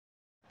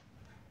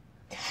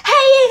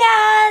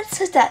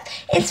who's that?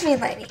 It's me,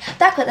 Lainey,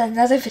 back with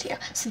another video.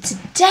 So in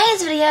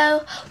today's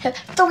video, we have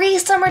 3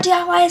 summer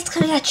DIYs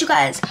coming at you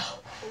guys.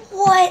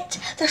 What?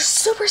 They're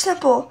super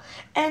simple,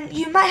 and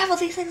you might have all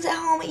these things at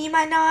home, and you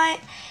might not.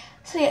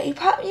 So yeah, you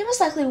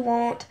most likely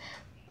won't,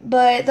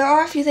 but there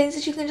are a few things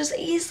that you can just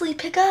easily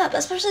pick up,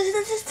 especially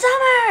since it's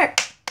summer.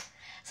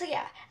 So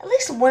yeah, at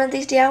least one of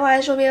these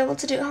DIYs you'll be able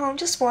to do at home,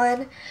 just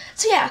one.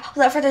 So yeah,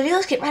 without further ado,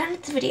 let's get right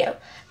into the video.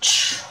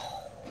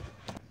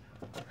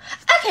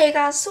 Okay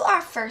guys, so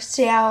our first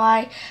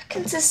DIY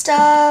consists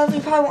of, you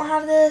probably won't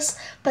have this,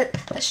 but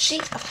a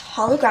sheet of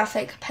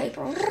holographic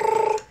paper.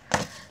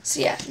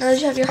 So yeah, now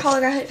that you have your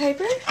holographic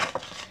paper,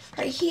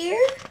 right here,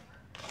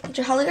 get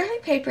your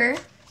holographic paper.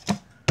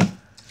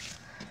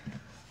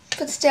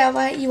 For this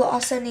DIY, you will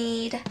also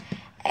need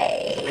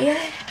a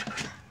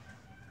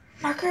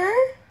marker.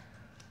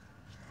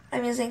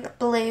 I'm using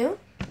blue,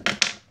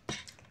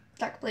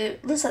 dark blue,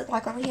 looks like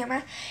black on the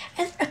camera,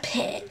 and a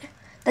pen.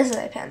 This is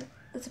a pen.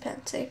 It's a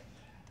pen, see?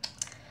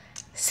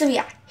 So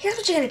yeah, here's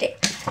what you're going to do.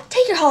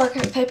 Take your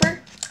holographic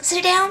paper, sit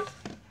it down,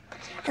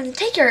 and then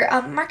take your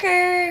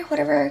marker,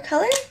 whatever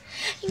color,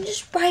 you can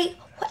just write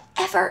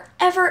whatever,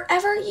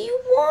 ever you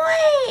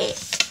want.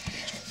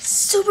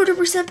 Super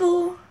duper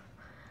simple. And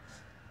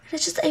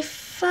it's just a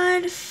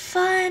fun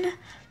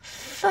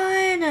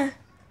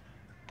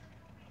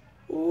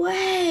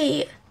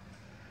way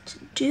to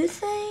do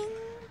things.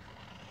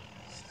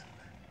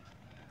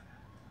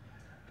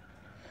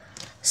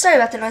 Sorry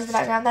about the noise in the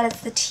background, that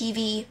is the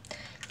TV.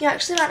 You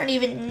actually might not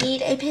even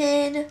need a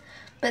pen,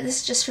 but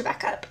this is just for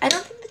backup. I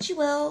don't think that you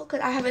will,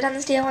 because I haven't done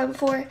this DIY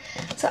before.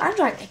 So I'm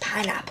drawing a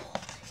pineapple.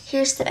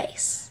 Here's the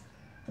base.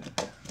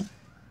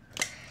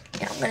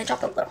 Now I'm going to draw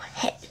the little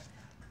head.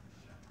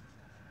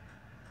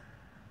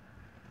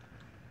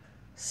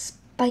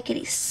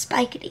 Spiketies.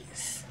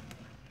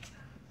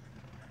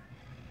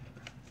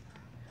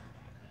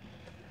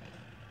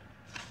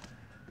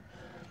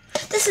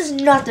 This is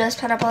not the best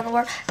pineapple in the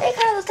world. It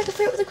kind of looks like a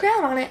fruit with a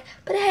crown on it.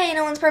 But hey,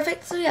 no one's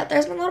perfect. So yeah,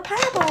 there's my little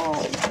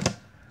pineapple.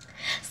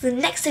 So the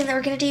next thing that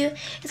we're going to do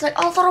is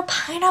like all little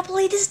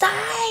pineapple-y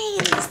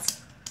designs.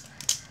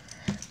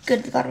 Go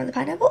to the bottom of the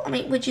pineapple. I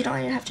mean, would you not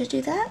even have to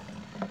do that?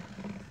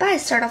 But I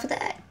start off with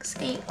the X.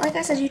 And like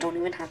I said, you don't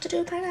even have to do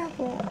a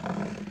pineapple.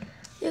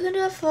 You can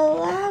do a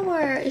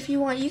flower if you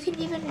want. You can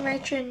even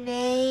write your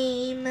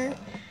name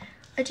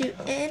or do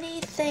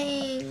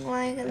anything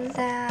like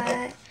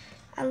that.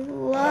 I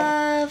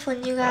love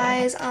when you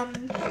guys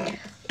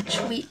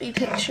tweet me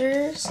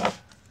pictures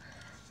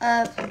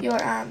of your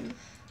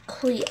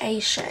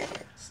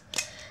creations.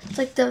 It's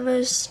like the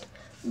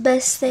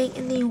best thing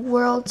in the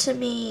world to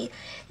me.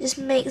 It just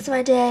makes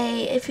my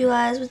day if you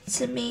guys would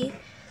send me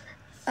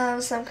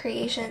some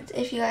creations.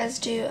 If you guys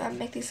do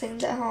make these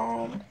things at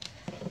home,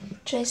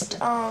 just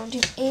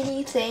do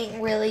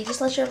anything really. Just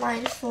let your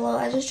mind flow.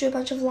 I just drew a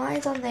bunch of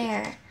lines on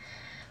there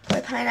for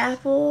a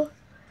pineapple.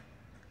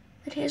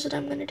 And here's what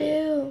I'm going to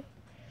do.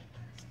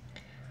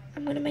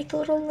 I'm going to make the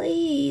little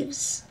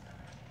leaves.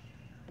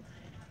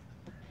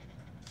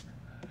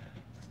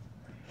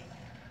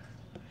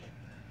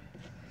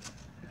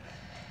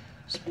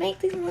 Just make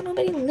these little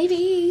bitty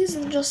leaves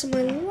and draw some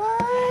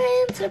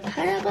lines of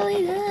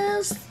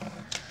pineapple-iness.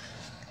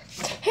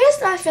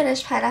 Here's my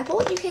finished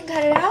pineapple. You can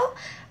cut it out,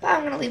 but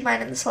I'm going to leave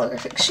mine in this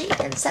holographic sheet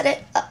and set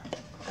it up.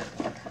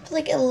 I feel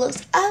like it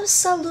looks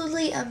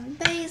absolutely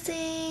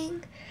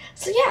amazing.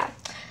 So yeah.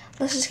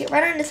 Let's just get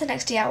right on into the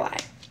next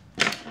DIY.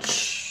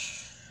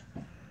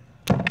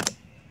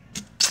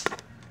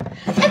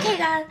 Okay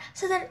guys,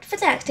 so then for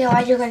the next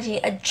DIY you're going to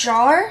need a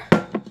jar,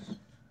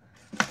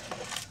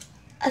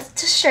 a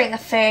string of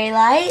fairy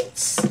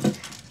lights,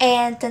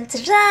 and dun,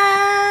 dun,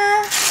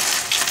 dun,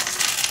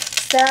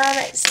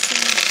 some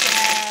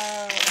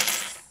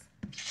seashells.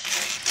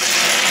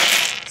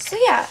 So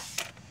yeah,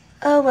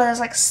 oh well, there's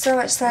like so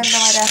much sun on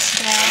my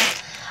desk now.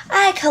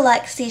 I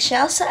collect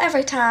seashells, so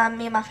every time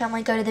me and my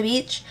family go to the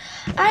beach,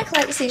 I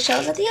collect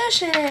seashells at the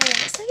ocean.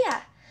 So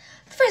yeah,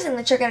 the first thing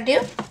that you're going to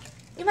do,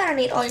 you might not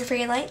need all your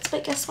fairy lights,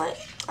 but guess what?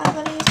 I'm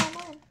going to use all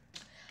mine.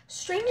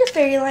 String your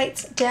fairy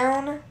lights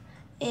down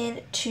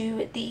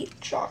into the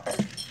jar.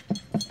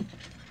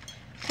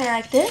 Kind of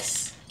like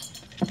this.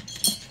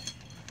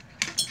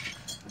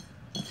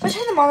 If I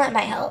turn them on, that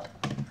might help.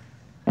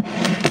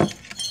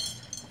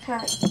 Kind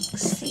of like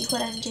see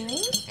what I'm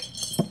doing.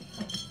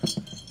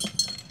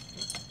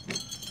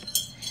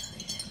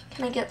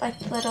 I get like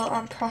little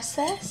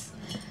process.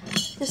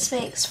 This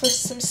makes for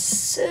some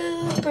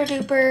super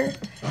duper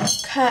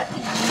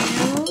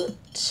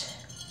cute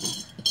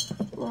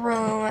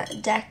room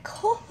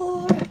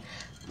decor.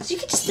 So you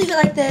can just leave it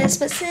like this,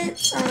 but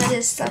since it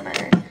is summer,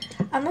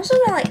 I'm also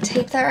gonna like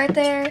tape that right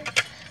there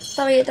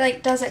so it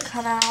like doesn't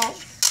come out. I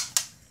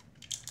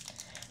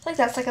feel like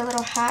that's like a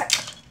little hack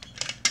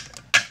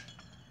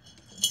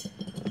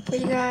for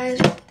you guys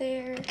right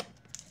there.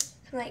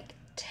 Like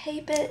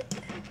tape it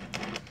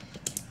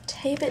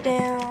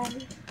down.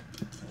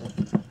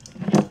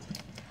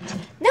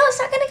 No, it's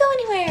not going to go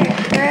anywhere.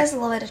 There is a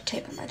little bit of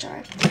tape on my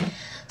jar.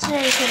 So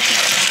now you're going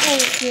to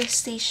take your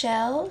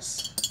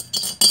seashells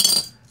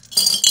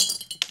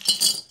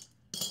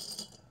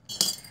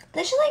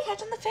They should like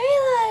catch on the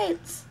fairy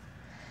lights.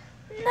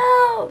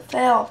 No,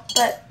 fail.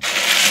 But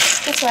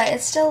guess what?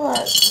 It still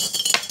looks.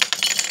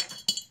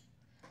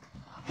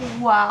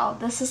 Wow,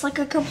 this is like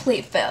a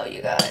complete fail,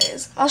 you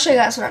guys. I'll show you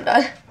guys when I'm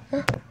done.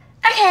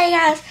 Okay,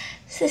 guys,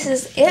 so this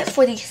is it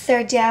for the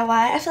third DIY.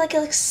 I feel like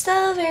it looks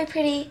so very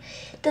pretty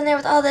done there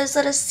with all those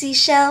little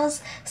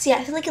seashells. So yeah,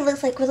 I feel like it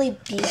looks like really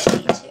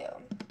beachy too.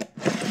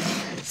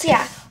 So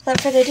yeah,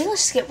 without further ado,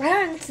 let's just get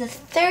right on into the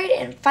third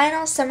and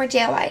final summer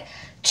DIY.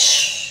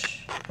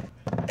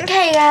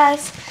 Okay,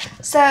 guys,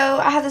 so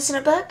I have this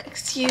notebook.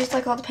 Excuse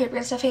like all the paper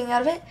and stuff hanging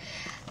out of it.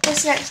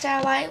 This next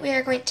DIY, we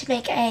are going to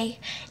make a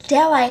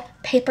DIY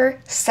paper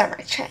summer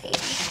train.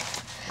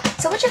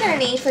 So what you're going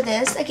to need for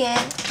this,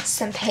 again,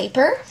 some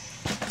paper,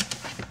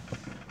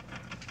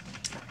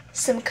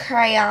 some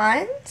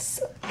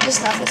crayons,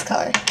 just not this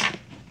color,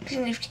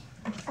 you need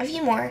a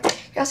few more.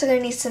 You're also going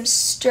to need some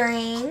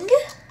string.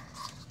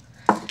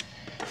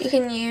 You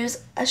can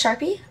use a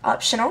Sharpie,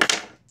 optional.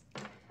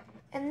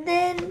 And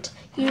then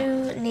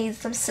you need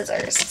some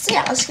scissors. So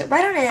yeah, let's get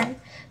right on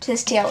in to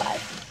this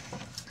DIY.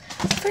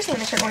 The first thing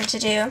that you're going to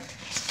do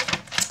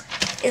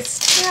is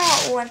tear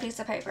out one piece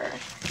of paper.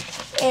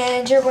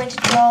 And you're going to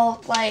draw,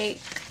 like,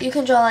 you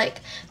can draw, like,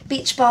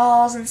 beach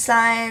balls and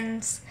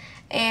signs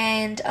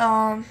and,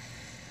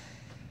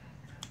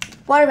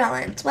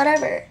 watermelons,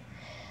 whatever.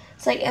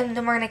 It's like, and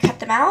then we're going to cut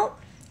them out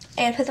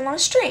and put them on a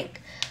string.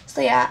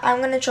 So, yeah, I'm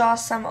going to draw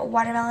some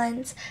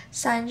watermelons,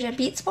 signs, and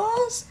beach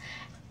balls.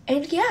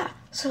 And, yeah,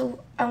 so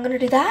I'm going to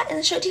do that and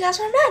then show it to you guys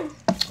when I'm done.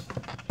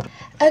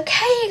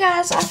 Okay, you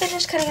guys, I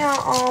finished cutting out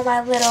all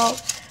my little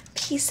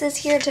pieces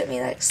here. It took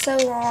me, like, so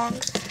long.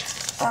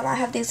 I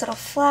have these little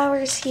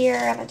flowers here,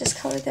 and I just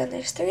colored them.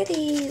 There's 3 of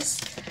these.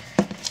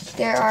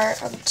 There are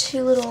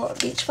 2 little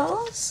beach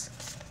balls.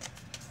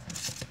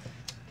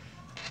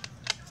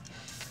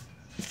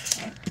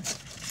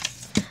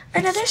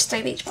 Or no, there's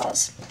 3 beach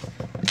balls.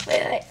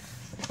 Wait.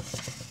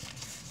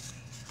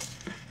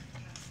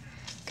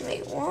 Give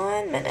me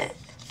 1 minute.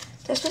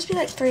 There's supposed to be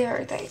like 3 of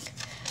everything.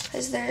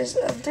 Because there's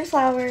 3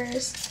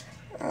 flowers,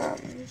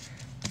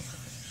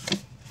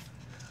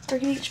 3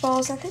 beach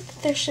balls. I think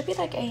that there should be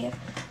like a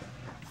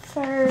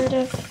third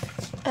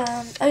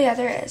of, oh yeah,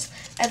 there is.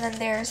 And then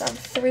there's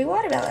 3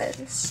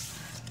 watermelons.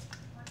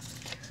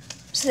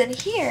 So then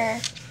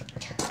here,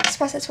 this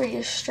process where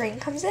your string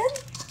comes in.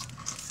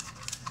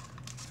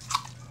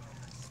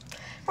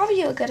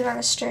 Probably a good amount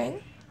of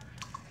string.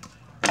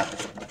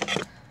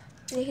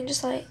 And you can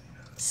just like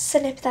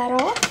snip that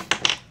off.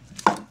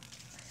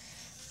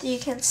 You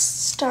can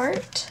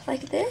start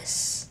like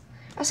this.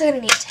 Also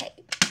gonna need tape.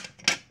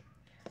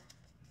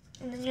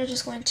 And then you're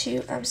just going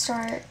to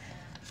start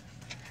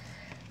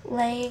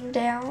laying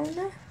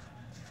down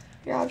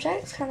your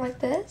objects kind of like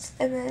this,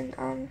 and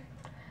then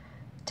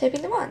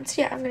taping them on.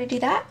 So yeah, I'm gonna do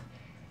that,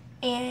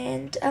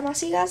 and I'll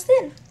see you guys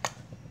then.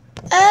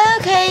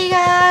 Okay,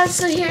 guys,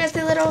 so here's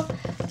the little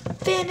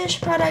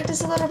finished product.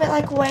 It's a little bit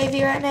like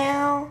wavy right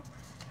now,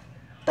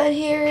 but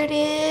here it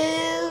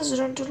is.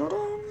 Dun, dun, dun,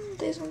 dun.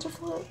 These ones are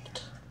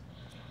flipped.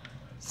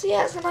 So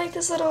yeah, it's kind of like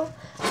this little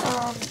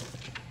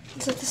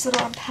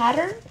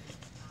pattern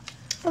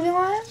of your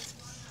line.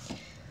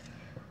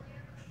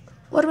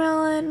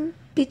 Watermelon,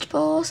 beach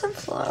ball,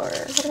 sunflower.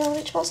 Watermelon,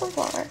 beach ball,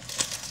 sunflower.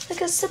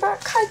 Like a super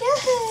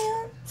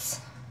hands.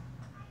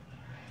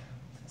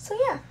 So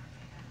yeah,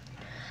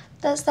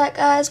 that's that,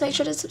 guys. Make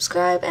sure to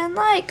subscribe and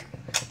like.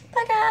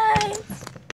 Bye, guys.